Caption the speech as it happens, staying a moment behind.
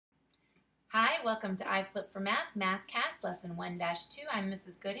Hi, welcome to iFlip for Math, MathCast, Lesson 1-2. I'm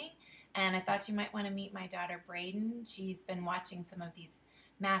Mrs. Gooding, and I thought you might want to meet my daughter, Braden. She's been watching some of these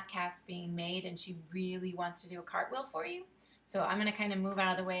MathCasts being made, and she really wants to do a cartwheel for you. So I'm going to kind of move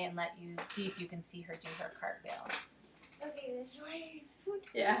out of the way and let you see if you can see her do her cartwheel. Okay, this way.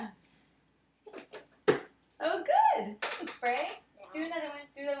 Yeah. That was good. Thanks, Bray. Yeah. Do another one.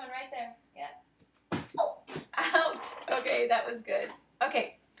 Do that one right there. Yeah. Oh, ouch. Okay, that was good.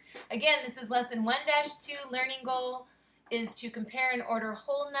 Okay. Again, this is lesson 1-2. Learning goal is to compare and order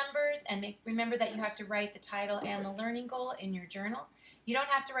whole numbers, and remember that you have to write the title and the learning goal in your journal. You don't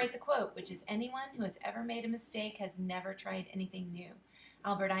have to write the quote, which is anyone who has ever made a mistake has never tried anything new.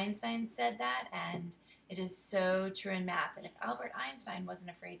 Albert Einstein said that, and it is so true in math. And if Albert Einstein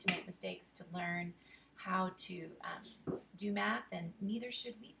wasn't afraid to make mistakes to learn how to do math, then neither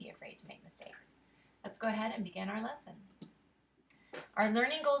should we be afraid to make mistakes. Let's go ahead and begin our lesson. Our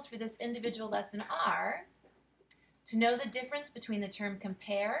learning goals for this individual lesson are to know the difference between the term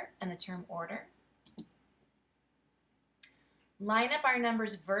compare and the term order, line up our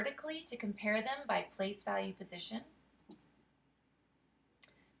numbers vertically to compare them by place value position,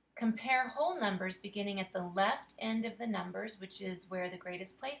 compare whole numbers beginning at the left end of the numbers, which is where the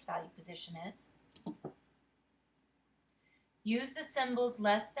greatest place value position is, use the symbols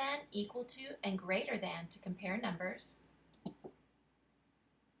less than, equal to, and greater than to compare numbers,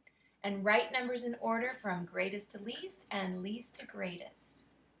 and write numbers in order from greatest to least and least to greatest.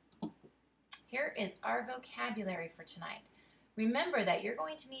 Here is our vocabulary for tonight. Remember that you're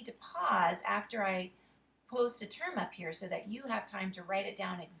going to need to pause after I post a term up here so that you have time to write it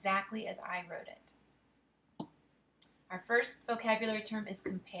down exactly as I wrote it. Our first vocabulary term is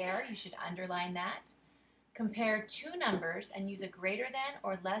compare. You should underline that. Compare two numbers and use a greater than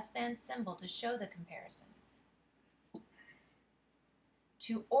or less than symbol to show the comparison.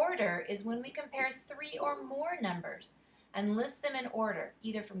 To order is when we compare three or more numbers and list them in order,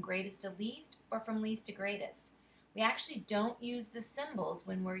 either from greatest to least or from least to greatest. We actually don't use the symbols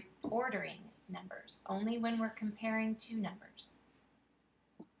when we're ordering numbers, only when we're comparing two numbers.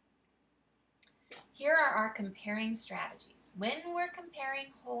 Here are our comparing strategies. When we're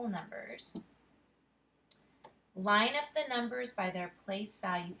comparing whole numbers, line up the numbers by their place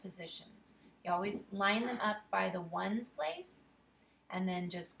value positions. You always line them up by the ones place, and then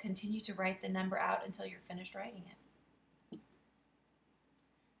just continue to write the number out until you're finished writing it.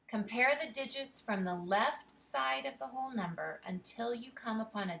 Compare the digits from the left side of the whole number until you come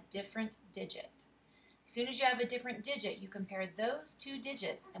upon a different digit. As soon as you have a different digit, you compare those two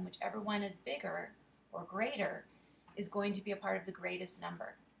digits, and whichever one is bigger or greater is going to be a part of the greatest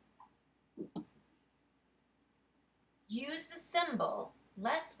number. Use the symbol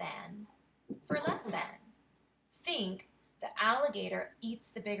less than for less than. Think the alligator eats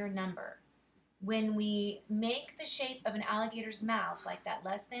the bigger number. When we make the shape of an alligator's mouth, like that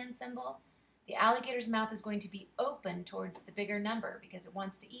less than symbol, the alligator's mouth is going to be open towards the bigger number because it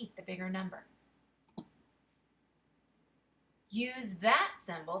wants to eat the bigger number. Use that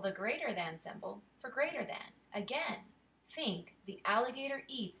symbol, the greater than symbol, for greater than. Again, think the alligator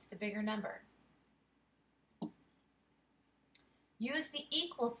eats the bigger number. Use the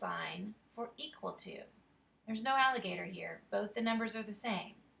equal sign for equal to. There's no alligator here. Both the numbers are the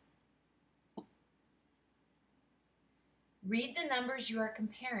same. Read the numbers you are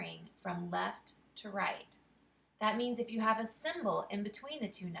comparing from left to right. That means if you have a symbol in between the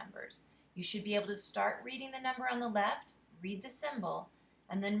two numbers, you should be able to start reading the number on the left, read the symbol,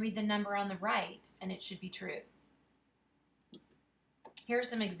 and then read the number on the right, and it should be true. Here are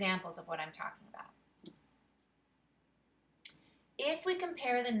some examples of what I'm talking about. If we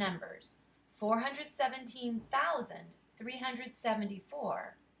compare the numbers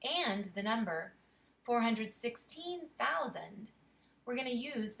 417,374 and the number 416,000, we're going to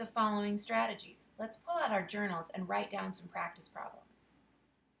use the following strategies. Let's pull out our journals and write down some practice problems.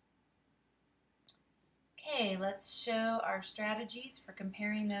 Okay, let's show our strategies for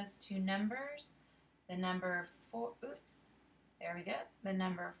comparing those two numbers. The number the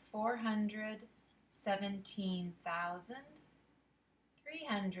number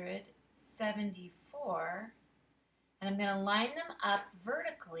 417,374, and I'm going to line them up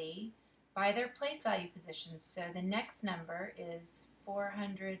vertically by their place value positions. So the next number is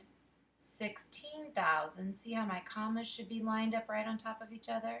 416,000. See how my commas should be lined up right on top of each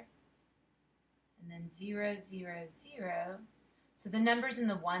other? And then 0, 0, 0. So the numbers in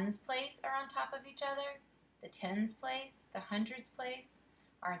the ones place are on top of each other. The tens place, the hundreds place,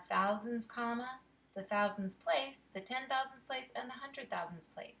 our thousands comma, the thousands place, the 10,000s place, and the 100,000s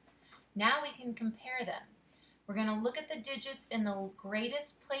place. Now we can compare them. We're going to look at the digits in the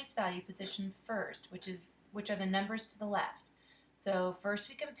greatest place value position first, which are the numbers to the left. So first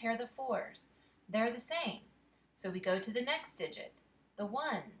we compare the 4s. They're the same. So we go to the next digit. The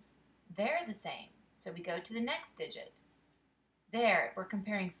 1s, they're the same. So we go to the next digit. There, we're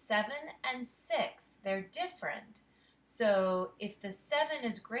comparing 7 and 6. They're different. So if the 7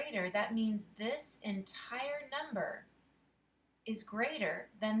 is greater, that means this entire number is greater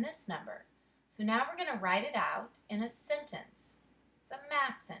than this number. So now we're going to write it out in a sentence. It's a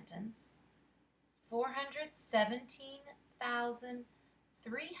math sentence.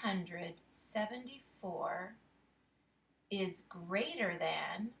 417,374 is greater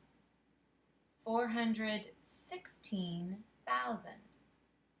than 416,000.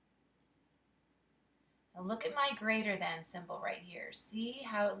 Now look at my greater than symbol right here. See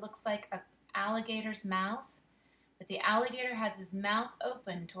how it looks like an alligator's mouth? But the alligator has his mouth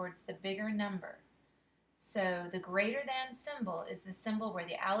open towards the bigger number. So the greater than symbol is the symbol where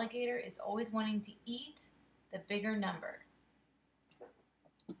the alligator is always wanting to eat the bigger number.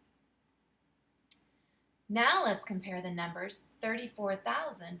 Now let's compare the numbers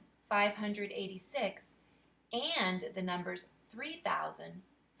 34,586 and the numbers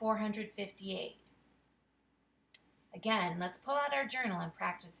 3,458. Again, let's pull out our journal and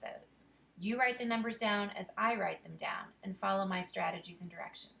practice those. You write the numbers down as I write them down and follow my strategies and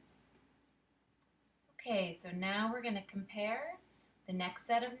directions. Okay, so now we're going to compare the next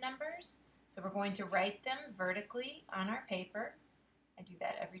set of numbers. So we're going to write them vertically on our paper. I do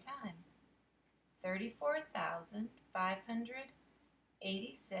that every time.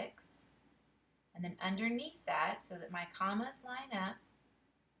 34,586, and then underneath that, so that my commas line up,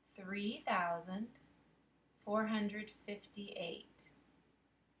 3,458.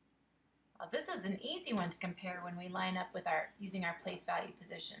 Well, this is an easy one to compare when we line up with using our place value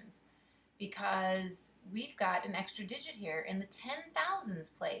positions, because we've got an extra digit here in the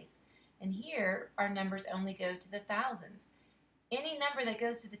 10,000s place, and here our numbers only go to the thousands. Any number that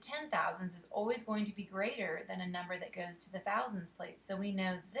goes to the 10,000s is always going to be greater than a number that goes to the thousands place. So we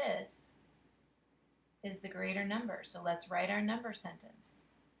know this is the greater number. So let's write our number sentence.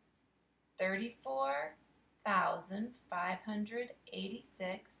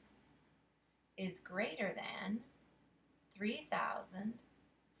 34,586 is greater than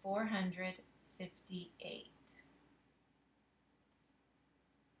 3,458.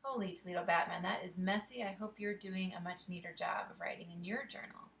 Holy Toledo Batman, that is messy. I hope you're doing a much neater job of writing in your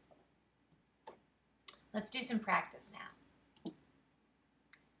journal. Let's do some practice now.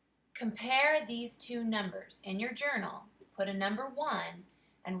 Compare these two numbers. In your journal, put a number 1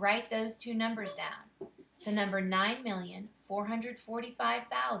 and write those two numbers down. The number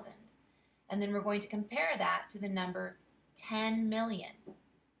 9,445,000. And then we're going to compare that to the number 10 million.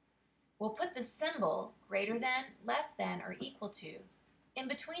 We'll put the symbol greater than, less than, or equal to in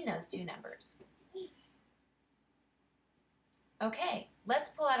between those two numbers. Okay, let's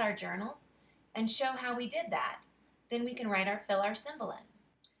pull out our journals and show how we did that. Then we can fill our symbol in.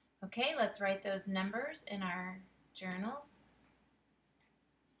 Okay, let's write those numbers in our journals.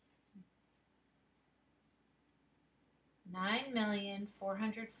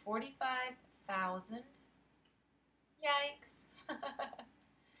 9,445,000. Yikes.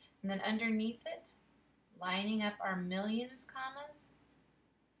 And then underneath it, lining up our millions commas,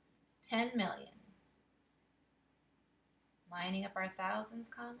 10 million. Lining up our thousands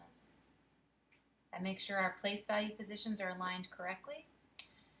commas. That makes sure our place value positions are aligned correctly.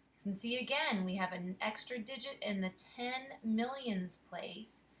 You can see again, we have an extra digit in the 10 millions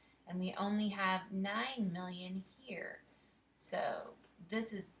place, and we only have 9 million here. So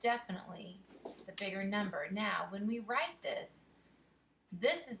this is definitely the bigger number. Now, when we write this,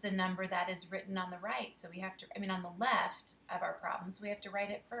 this is the number that is written on the right. So we have to, on the left of our problems, we have to write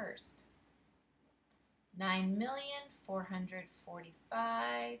it first.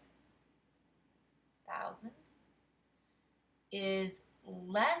 9,445,000 is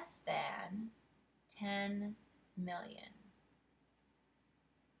less than 10 million.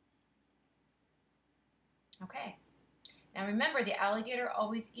 Okay. Now remember, the alligator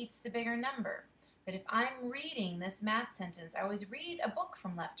always eats the bigger number. But if I'm reading this math sentence, I always read a book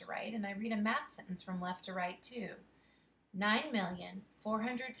from left to right, and I read a math sentence from left to right too.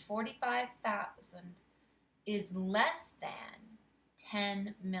 9,445,000 is less than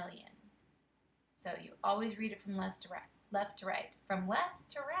 10 million. So you always read it from left to right. From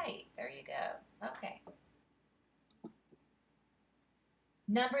left to right. There you go. Okay.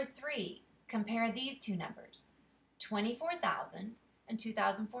 Number 3, compare these two numbers, 24,000 and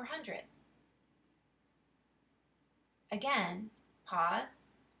 2,400. Again, pause,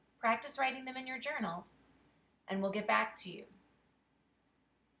 practice writing them in your journals, and we'll get back to you.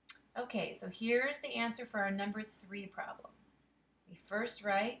 Okay, so here's the answer for our number 3 problem. We first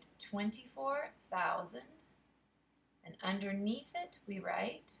write 24,000, and underneath it we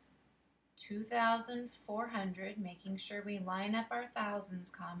write 2,400, making sure we line up our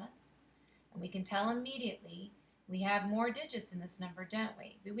thousands commas. And we can tell immediately we have more digits in this number, don't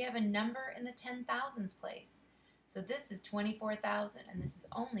we? But we have a number in the 10,000s place. So this is 24,000, and this is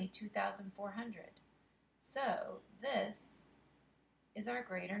only 2,400. So this is our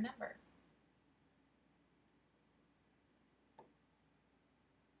greater number.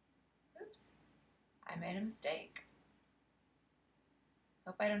 Oops, I made a mistake.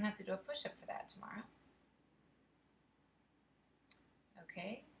 Hope I don't have to do a push-up for that tomorrow.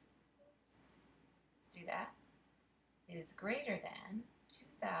 Okay, oops. Let's do that. It is greater than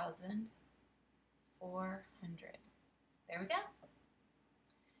 2,400. There we go.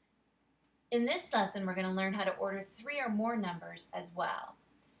 In this lesson, we're going to learn how to order 3 or more numbers as well.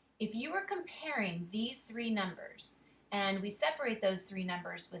 If you were comparing these 3 numbers, and we separate those 3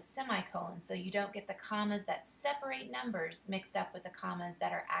 numbers with semicolons so you don't get the commas that separate numbers mixed up with the commas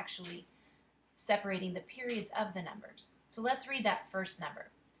that are actually separating the periods of the numbers. So let's read that first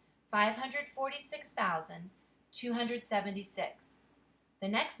number, 546,276. The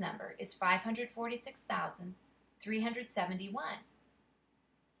next number is 546,371.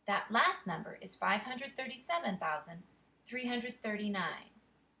 That last number is 537,339.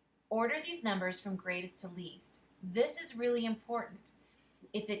 Order these numbers from greatest to least. This is really important.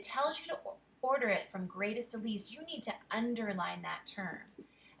 If it tells you to order it from greatest to least, you need to underline that term.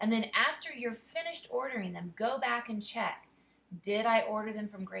 And then after you're finished ordering them, go back and check, did I order them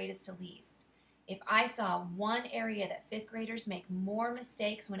from greatest to least? If I saw one area that 5th graders make more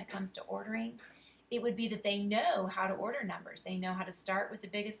mistakes when it comes to ordering, it would be that they know how to order numbers. They know how to start with the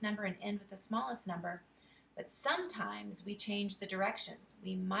biggest number and end with the smallest number. But sometimes we change the directions.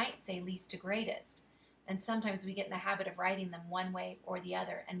 We might say least to greatest. And sometimes we get in the habit of writing them one way or the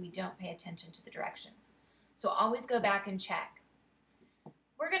other, and we don't pay attention to the directions. So always go back and check.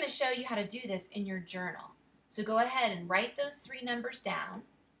 We're going to show you how to do this in your journal. So go ahead and write those 3 numbers down.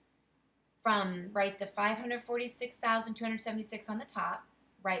 Write the 546,276 on the top.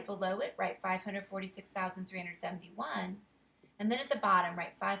 Right below it, write 546,371. And then at the bottom,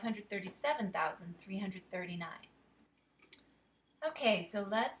 write 537,339. Okay, so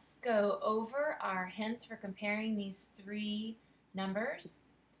let's go over our hints for comparing these 3 numbers.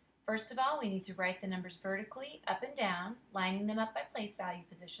 First of all, we need to write the numbers vertically, up and down, lining them up by place value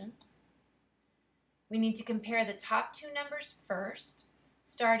positions. We need to compare the top 2 numbers first,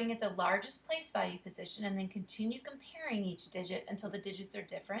 starting at the largest place value position, and then continue comparing each digit until the digits are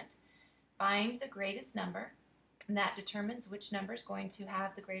different. Find the greatest number, and that determines which number is going to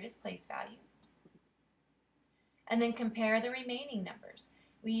have the greatest place value. And then compare the remaining numbers.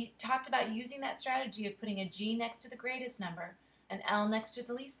 We talked about using that strategy of putting a G next to the greatest number, an L next to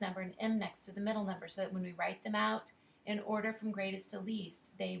the least number, and M next to the middle number, so that when we write them out in order from greatest to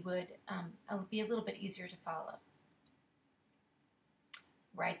least, they would be a little bit easier to follow.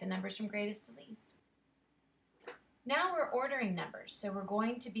 Write the numbers from greatest to least. Now we're ordering numbers, so we're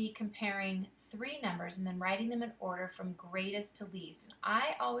going to be comparing 3 numbers and then writing them in order from greatest to least. And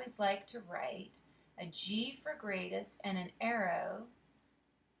I always like to write a G for greatest and an arrow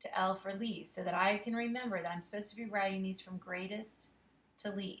to L for least, so that I can remember that I'm supposed to be writing these from greatest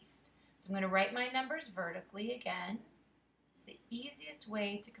to least. So I'm going to write my numbers vertically again. It's the easiest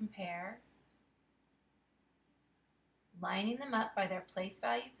way to compare. Lining them up by their place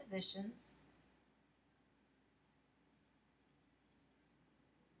value positions.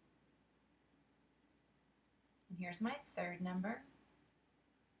 And here's my 3rd number.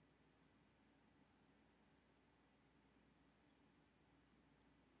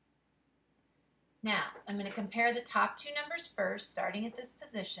 Now, I'm going to compare the top 2 numbers first, starting at this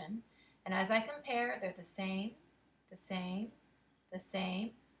position. And as I compare, they're the same, the same, the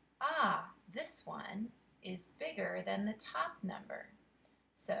same. Ah, this one is bigger than the top number.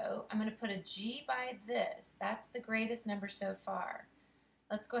 So I'm going to put a G by this. That's the greatest number so far.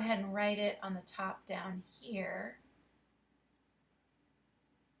 Let's go ahead and write it on the top down here.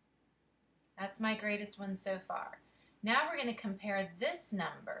 That's my greatest one so far. Now we're going to compare this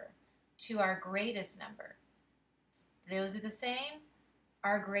number to our greatest number. Those are the same.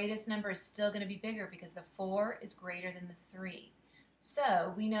 Our greatest number is still going to be bigger because the 4 is greater than the 3.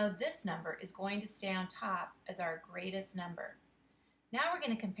 So we know this number is going to stay on top as our greatest number. Now we're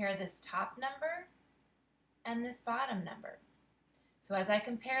going to compare this top number and this bottom number. So as I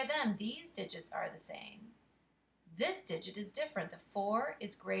compare them, these digits are the same. This digit is different. The 4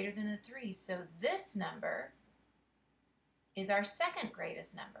 is greater than the 3, so this number is our second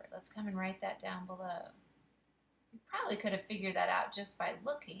greatest number. Let's come and write that down below. We probably could have figured that out just by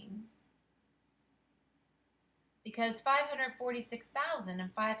looking, because 546,000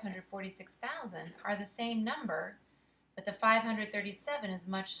 and 546,000 are the same number, but the 537 is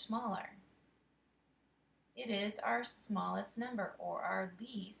much smaller. It is our smallest number, or our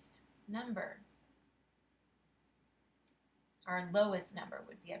least number. Our lowest number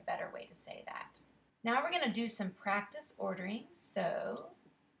would be a better way to say that. Now we're going to do some practice ordering, so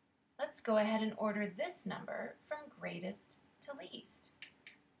let's go ahead and order this number from greatest to least.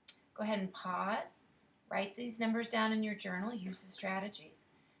 Go ahead and pause, write these numbers down in your journal, use the strategies,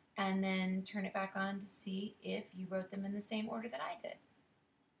 and then turn it back on to see if you wrote them in the same order that I did.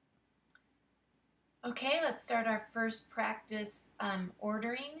 Okay, let's start our first practice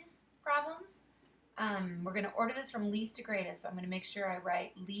ordering problems. We're going to order this from least to greatest, so I'm going to make sure I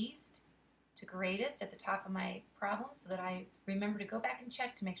write least to greatest at the top of my problem so that I remember to go back and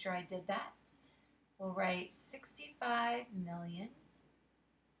check to make sure I did that. We'll write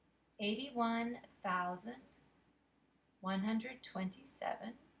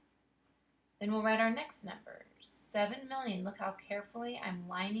 65,081,127. Then we'll write our next number, 7 million. Look how carefully I'm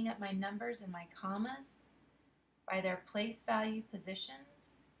lining up my numbers and my commas by their place value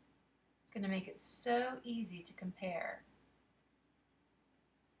positions. It's going to make it so easy to compare.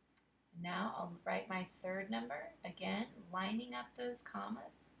 Now I'll write my third number, again, lining up those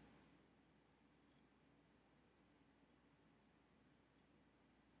commas.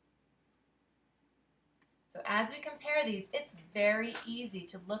 So as we compare these, it's very easy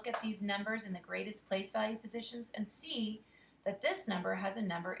to look at these numbers in the greatest place value positions and see that this number has a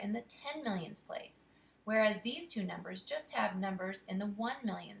number in the 10 millions place, whereas these two numbers just have numbers in the 1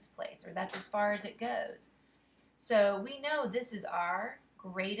 millions place, or that's as far as it goes. So we know this is our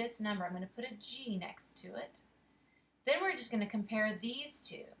greatest number. I'm going to put a G next to it. Then we're just going to compare these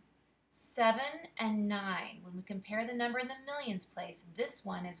two, 7 and 9. When we compare the number in the millions place, this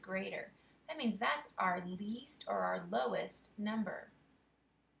one is greater. That means that's our least or our lowest number.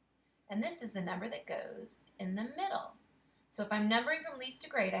 And this is the number that goes in the middle. So if I'm numbering from least to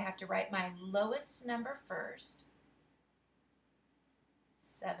great, I have to write my lowest number first.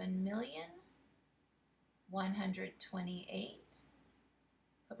 7,128,000.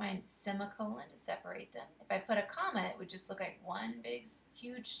 Put my semicolon to separate them. If I put a comma, it would just look like one big,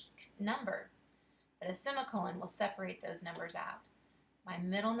 huge number. But a semicolon will separate those numbers out. My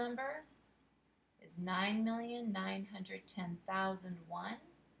middle number is 9,910,001.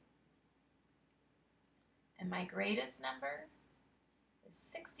 And my greatest number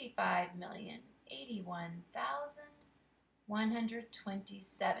is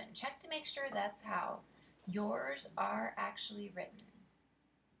 65,081,127. Check to make sure that's how yours are actually written.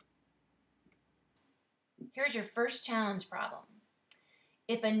 Here's your first challenge problem.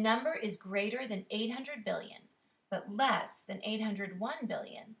 If a number is greater than 800 billion, but less than 801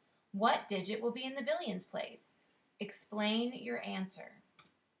 billion, what digit will be in the billions place? Explain your answer.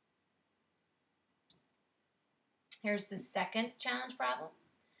 Here's the second challenge problem.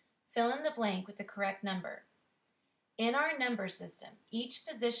 Fill in the blank with the correct number. In our number system, each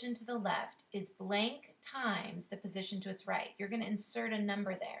position to the left is blank times the position to its right. You're going to insert a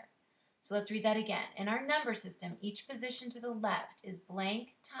number there. So let's read that again. In our number system, each position to the left is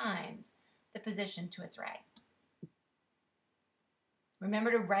blank times the position to its right.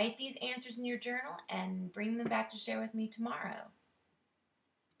 Remember to write these answers in your journal and bring them back to share with me tomorrow.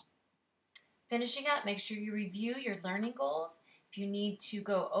 Finishing up, make sure you review your learning goals. If you need to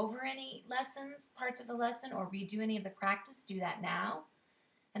go over any lessons, parts of the lesson, or redo any of the practice, do that now.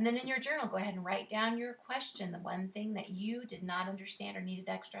 And then in your journal, go ahead and write down your question, the one thing that you did not understand or needed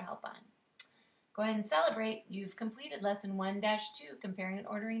extra help on. Go ahead and celebrate. You've completed lesson 1-2, comparing and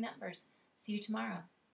ordering numbers. See you tomorrow.